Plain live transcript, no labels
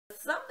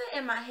Something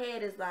in my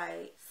head is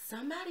like,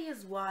 somebody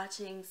is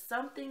watching,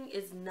 something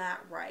is not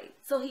right.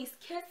 So he's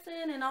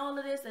kissing and all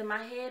of this, and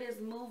my head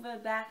is moving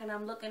back, and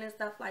I'm looking and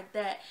stuff like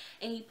that,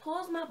 and he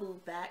pulls my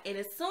boob back, and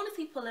as soon as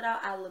he pull it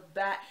out, I look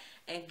back,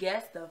 and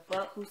guess the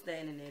fuck who's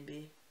standing there,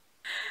 bitch?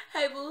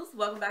 Hey boos,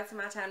 welcome back to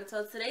my channel.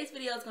 So today's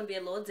video is going to be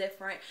a little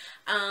different.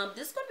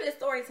 This is going to be a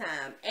story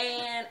time,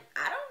 and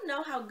I don't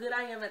know how good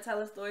I am at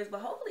telling stories, but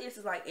hopefully this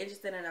is like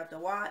interesting enough to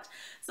watch.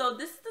 So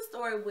this is the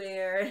story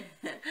where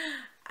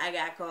I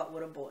got caught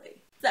with a boy.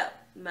 So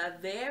my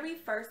very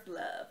first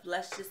love,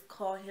 let's just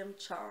call him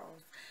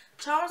Charles.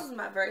 Charles was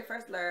my very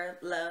first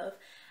love.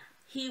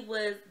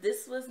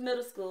 This was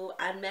middle school.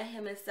 I met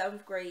him in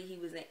 7th grade. He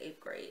was in 8th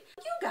grade.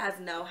 You guys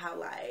know how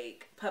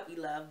like puppy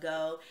love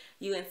go.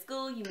 You in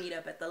school, you meet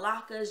up at the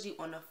lockers, you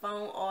on the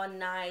phone all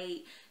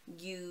night.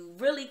 You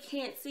really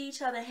can't see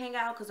each other, hang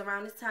out, because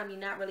around this time you're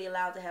not really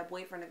allowed to have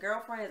boyfriend or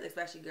girlfriends,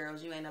 especially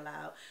girls. You ain't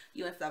allowed.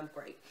 You in 7th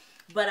grade.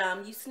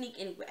 But you sneak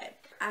anyway.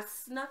 I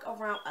snuck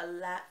around a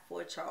lot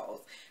for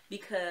Charles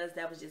because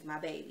that was just my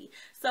baby.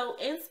 So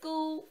in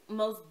school,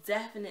 most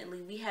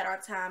definitely, we had our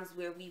times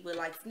where we would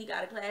like sneak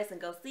out of class and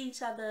go see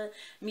each other,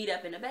 meet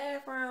up in the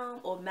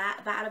bathroom or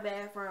by the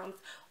bathrooms,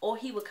 or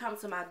he would come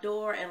to my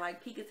door and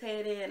like peek his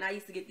head in, and I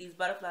used to get these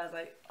butterflies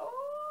like, oh,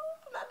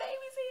 my baby's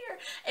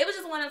here. It was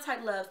just one of the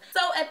type loves. So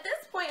at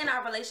this point in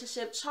our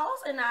relationship, Charles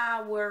and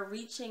I were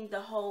reaching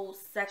the whole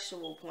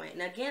sexual point.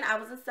 And again, I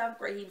was in 7th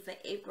grade, he was in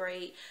 8th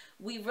grade.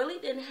 We really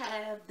didn't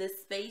have the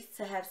space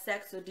to have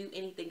sex or do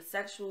anything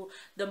sexual.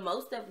 The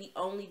most that we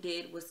only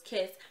did was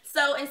kiss.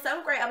 So in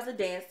 7th grade, I was a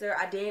dancer.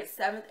 I danced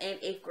 7th and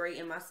 8th grade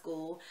in my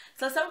school.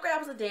 So 7th grade, I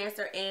was a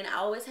dancer, and I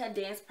always had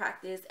dance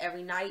practice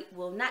every night.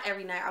 Well, not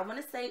every night. I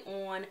want to say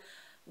on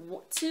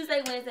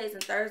Tuesday, Wednesdays,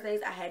 and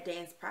Thursdays, I had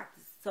dance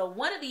practice. So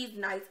one of these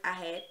nights, I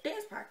had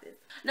dance practice.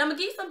 Now, I'm going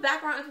to give you some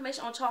background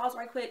information on Charles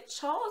right quick.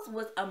 Charles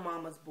was a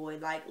mama's boy,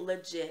 like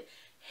legit.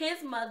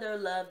 His mother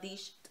loved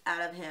these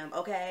out of him,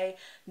 okay?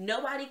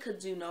 Nobody could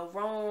do no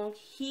wrong.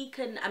 He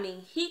couldn't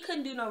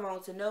do no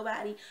wrong to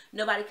nobody.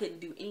 Nobody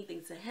couldn't do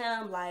anything to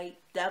him. Like,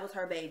 that was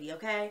her baby,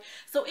 okay?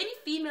 So any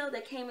female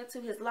that came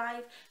into his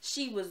life,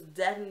 she was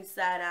definitely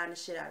side-eyeing the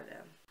shit out of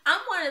them. I'm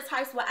one of the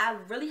types where I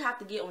really have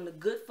to get on the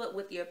good foot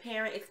with your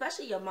parent,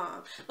 especially your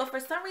mom. But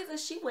for some reason,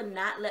 she would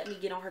not let me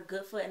get on her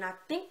good foot, and I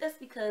think that's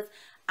because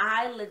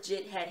I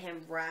legit had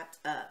him wrapped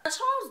up.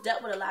 Charles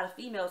dealt with a lot of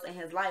females in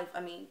his life.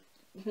 I mean,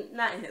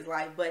 not in his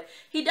life, but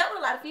he dealt with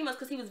a lot of females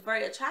because he was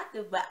very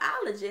attractive, but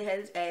I legit had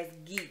his ass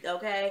geeked,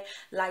 okay?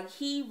 Like,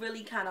 he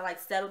really kind of like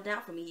settled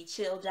down for me. He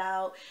chilled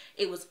out.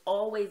 It was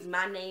always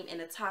my name in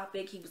the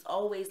topic. He was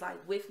always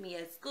like with me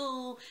at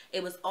school.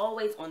 It was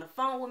always on the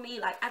phone with me.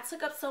 Like, I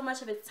took up so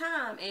much of his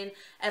time, and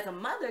as a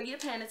mother, you're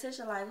paying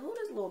attention like, who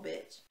this little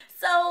bitch?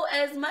 So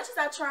as much as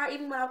I try,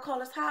 even when I call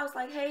his house,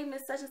 like, hey,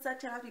 Miss such and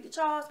such, can I speak to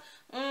Charles?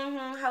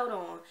 Hold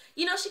on.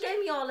 You know, she gave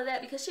me all of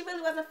that because she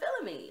really wasn't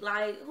feeling me.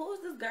 Like, who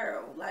is this girl?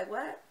 Like,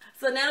 what?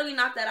 So now that we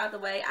knocked that out the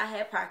way, I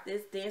had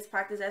dance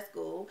practice at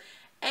school,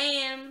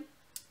 and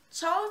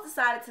Charles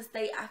decided to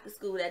stay after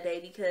school that day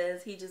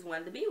because he just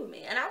wanted to be with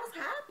me, and I was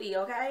happy,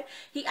 okay?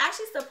 He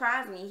actually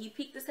surprised me. He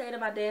peeked his head in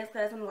my dance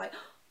class, and I'm like,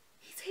 oh,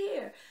 he's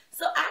here.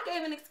 So I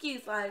gave an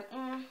excuse like,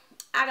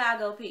 I gotta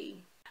go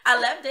pee. I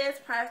left dance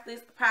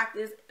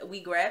practice,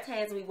 we grabbed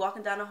hands, and we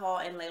walking down the hall,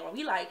 and later on,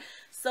 we like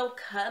so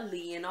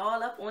cuddly and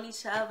all up on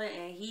each other,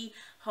 and he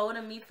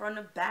holding me from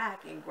the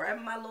back and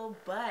grabbing my little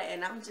butt,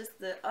 and I'm just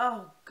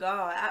oh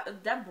God,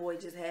 that boy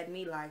just had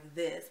me like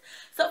this.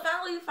 So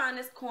finally we find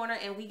this corner,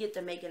 and we get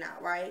to making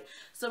out, right?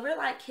 So we're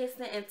like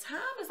kissing, and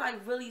time is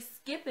like really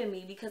skipping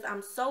me because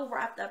I'm so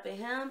wrapped up in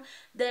him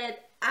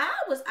that I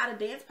was out of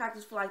dance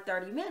practice for like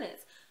 30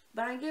 minutes,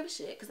 but I didn't give a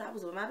shit because I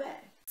was with my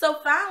bag. So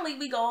finally,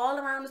 we go all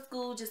around the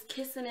school just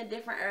kissing in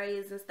different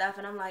areas and stuff.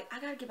 And I'm like, I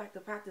got to get back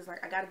to practice.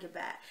 Like, I got to get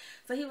back.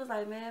 So he was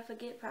like, man,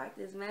 forget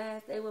practice, man.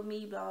 Stay with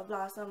me, blah,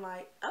 blah. So I'm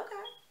like, okay,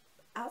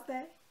 I'll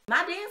stay.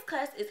 My dance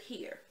class is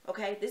here,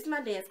 okay? This is my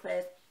dance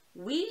class.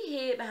 We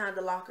hid behind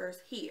the lockers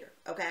here,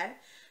 okay?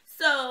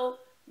 So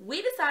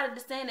we decided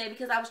to stand there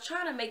because I was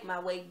trying to make my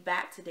way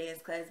back to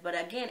dance class. But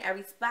again,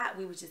 every spot,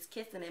 we was just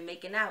kissing and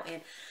making out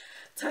and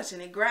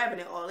touching and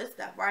grabbing and all this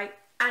stuff, right?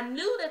 I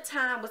knew the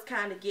time was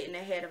kind of getting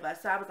ahead of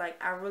us, so I was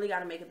like, I really got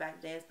to make it back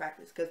to dance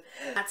practice, because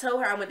I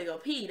told her I went to go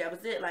pee. That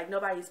was it. Like,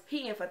 nobody's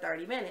peeing for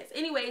 30 minutes.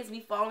 Anyways, we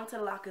fall into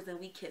the lockers and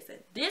we kissing.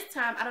 This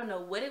time, I don't know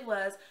what it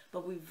was,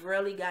 but we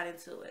really got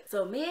into it.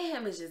 So me and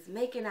him is just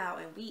making out,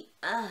 and we,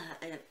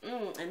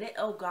 and it,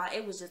 oh God,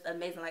 it was just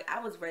amazing. Like,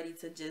 I was ready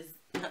to just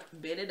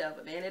bend it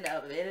up, bend it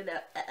up, bend it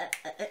up.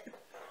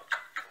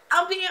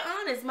 I'll be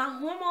honest, my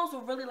hormones were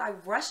really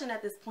like rushing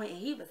at this point, and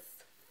he was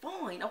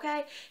fine,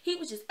 okay? He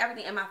was just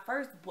everything, and my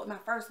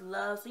first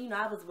love, so you know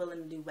I was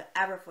willing to do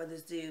whatever for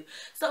this dude.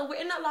 So we're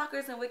in the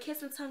lockers and we're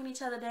kissing, tonguing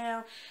each other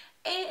down,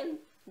 and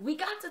we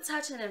got to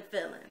touching and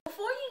feeling.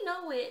 Before you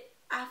know it,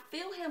 I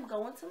feel him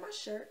go into my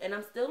shirt, and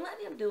I'm still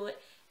letting him do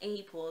it, and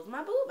he pulls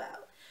my boob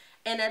out.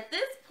 And at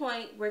this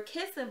point, we're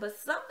kissing, but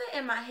something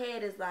in my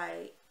head is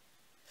like,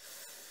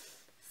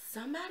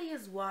 somebody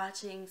is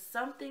watching,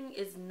 something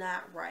is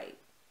not right.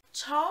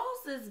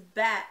 Charles's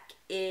back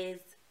is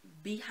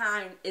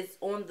behind, it's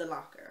on the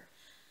locker.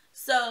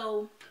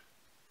 So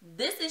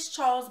this is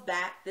Charles'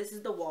 back, this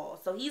is the wall.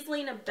 So he's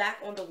leaning back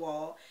on the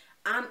wall.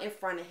 I'm in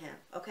front of him,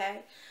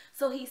 okay?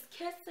 So he's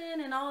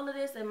kissing and all of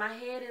this, and my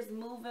head is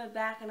moving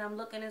back, and I'm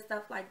looking and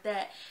stuff like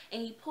that.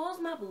 And he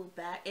pulls my boob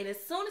back, and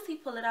as soon as he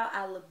pull it out,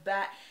 I look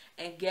back,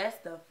 and guess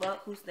the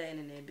fuck who's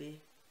standing there, bitch?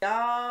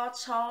 Y'all,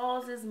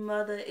 Charles's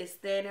mother is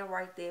standing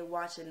right there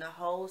watching the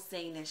whole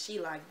scene, and she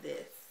like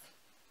this.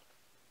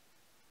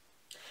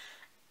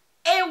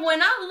 And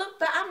when I look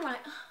back, I'm like,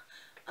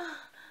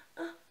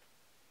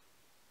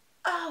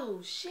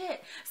 oh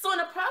shit. So in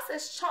the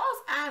process, Charles'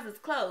 eyes is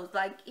closed.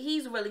 Like,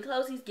 he's really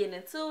close, he's getting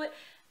into it.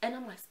 And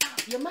I'm like,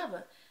 stop, your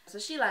mother. So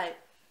she like,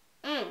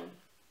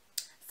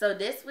 so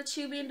this what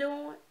you been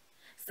doing?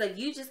 So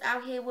you just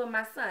out here with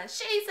my son.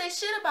 She ain't say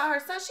shit about her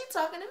son, she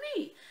talking to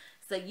me.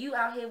 So you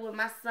out here with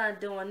my son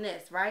doing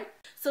this, right?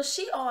 So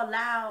she all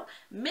loud,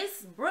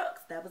 Miss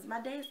Brooks, that was my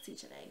dance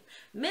teacher name.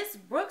 Miss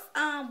Brooks,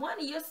 one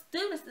of your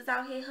students is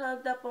out here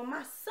hugged up on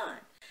my son.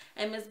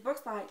 And Miss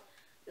Brooks like,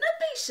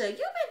 Natisha, you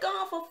been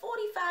gone for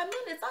 45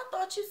 minutes. I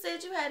thought you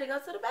said you had to go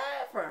to the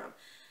bathroom.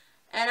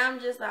 And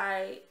I'm just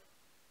like,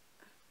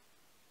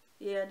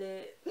 yeah, I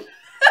did.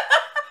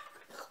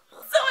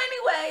 So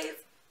anyways,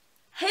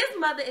 his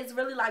mother is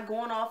really like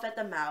going off at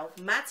the mouth.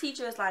 My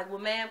teacher is like, well,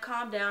 ma'am,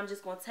 calm down. I'm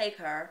just going to take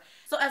her.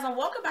 So as I'm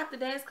walking back to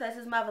dance class,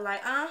 his mother like,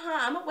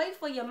 I'm going to wait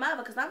for your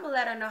mother because I'm going to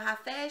let her know how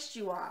fast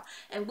you are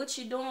and what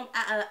you're doing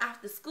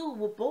after school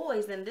with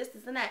boys and this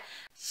and that.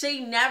 She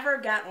never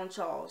got on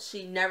Charles.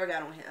 She never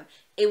got on him.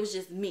 It was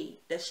just me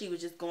that she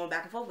was just going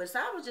back and forth with. So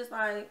I was just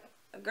like,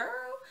 girl.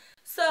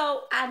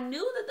 So I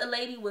knew that the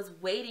lady was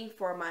waiting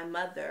for my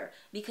mother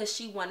because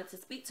she wanted to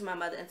speak to my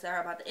mother and tell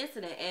her about the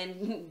incident.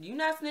 And you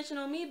not snitching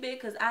on me,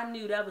 big, because I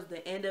knew that was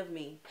the end of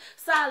me.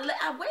 So I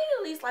waited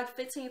at least like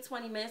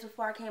 15-20 minutes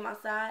before I came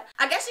outside.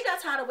 I guess she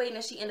got tired of waiting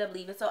and she ended up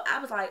leaving. So I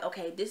was like,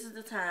 okay, this is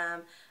the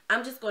time.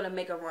 I'm just going to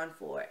make a run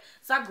for it.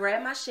 So I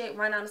grabbed my shit,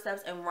 run down the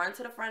steps, and run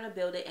to the front of the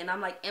building. And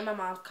I'm like in my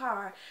mom's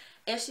car.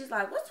 And she's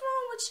like, what's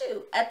wrong with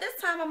you? At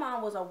this time, my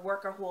mom was a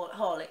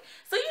workaholic.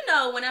 So, you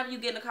know, whenever you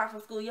get in the car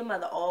from school, your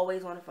mother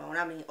always on the phone.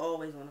 I mean,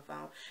 always on the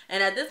phone.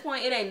 And at this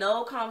point, it ain't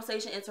no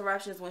conversation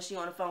interruptions when she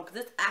on the phone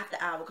because it's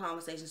after-hour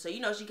conversation. So, you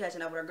know, she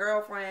catching up with her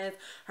girlfriends,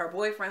 her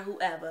boyfriend,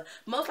 whoever.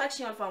 Most likely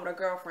she on the phone with her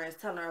girlfriends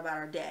telling her about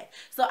her day.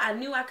 So, I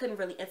knew I couldn't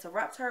really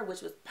interrupt her,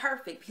 which was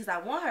perfect because I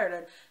want her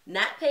to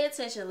not pay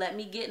attention, let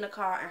me get in the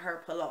car and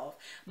her pull off.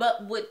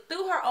 But what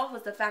threw her off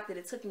was the fact that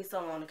it took me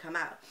so long to come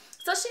out.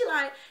 So she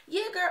like,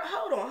 yeah, girl,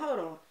 hold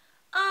on.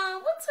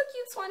 What took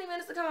you 20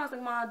 minutes to come out? I was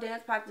like, Mom,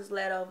 dance practice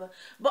led over.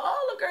 But all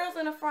the girls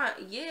in the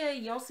front, yeah,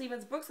 you don't see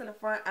Miss Brooks in the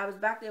front. I was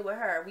back there with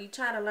her. We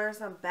trying to learn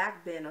some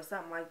back bend or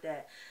something like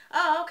that.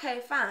 Oh,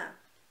 okay, fine.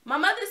 My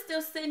mother's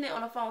still sitting there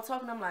on the phone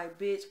talking. I'm like,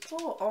 bitch,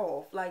 pull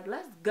off. Like,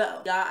 let's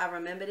go. Y'all, I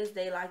remember this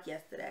day like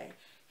yesterday.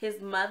 His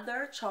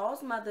mother,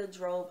 Charles' mother,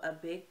 drove a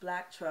big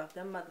black truck.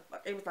 That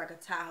motherfucker, it was like a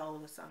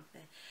Tahoe or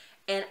something.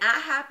 And I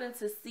happened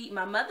to see,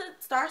 my mother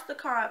starts the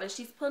car up and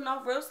she's putting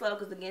off real slow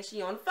because, again,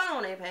 she on the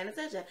phone, ain't paying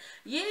attention.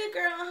 Yeah,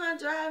 girl,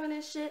 driving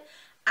and shit.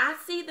 I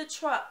see the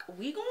truck.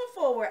 We going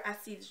forward. I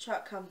see the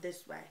truck come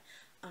this way.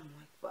 I'm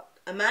like, fuck.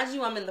 Imagine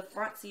you, I'm in the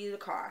front seat of the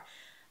car.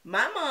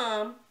 My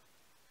mom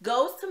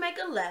goes to make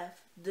a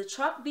left. The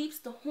truck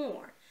beeps the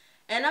horn.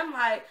 And I'm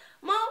like,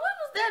 Mom, what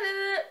was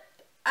that?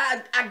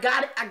 I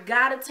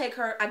gotta take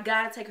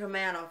her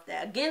man off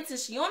that. Again,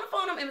 since she on the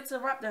phone, I'm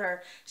interrupting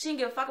her. She didn't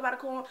give a fuck about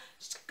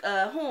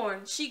the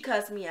horn. She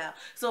cussed me out.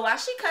 So while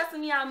she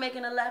cussing me out,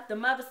 making a left, the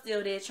mother's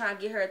still there trying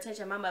to get her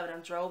attention. My mother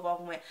done drove off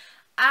and went.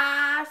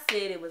 I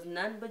said it was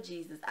nothing but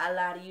Jesus. I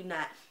lie to you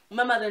not.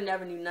 My mother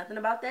never knew nothing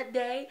about that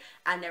day.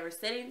 I never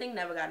said anything,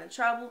 never got in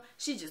trouble.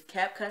 She just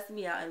kept cussing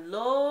me out. And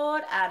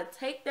Lord, I'd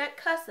take that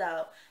cuss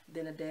out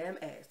than a damn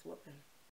ass whooping.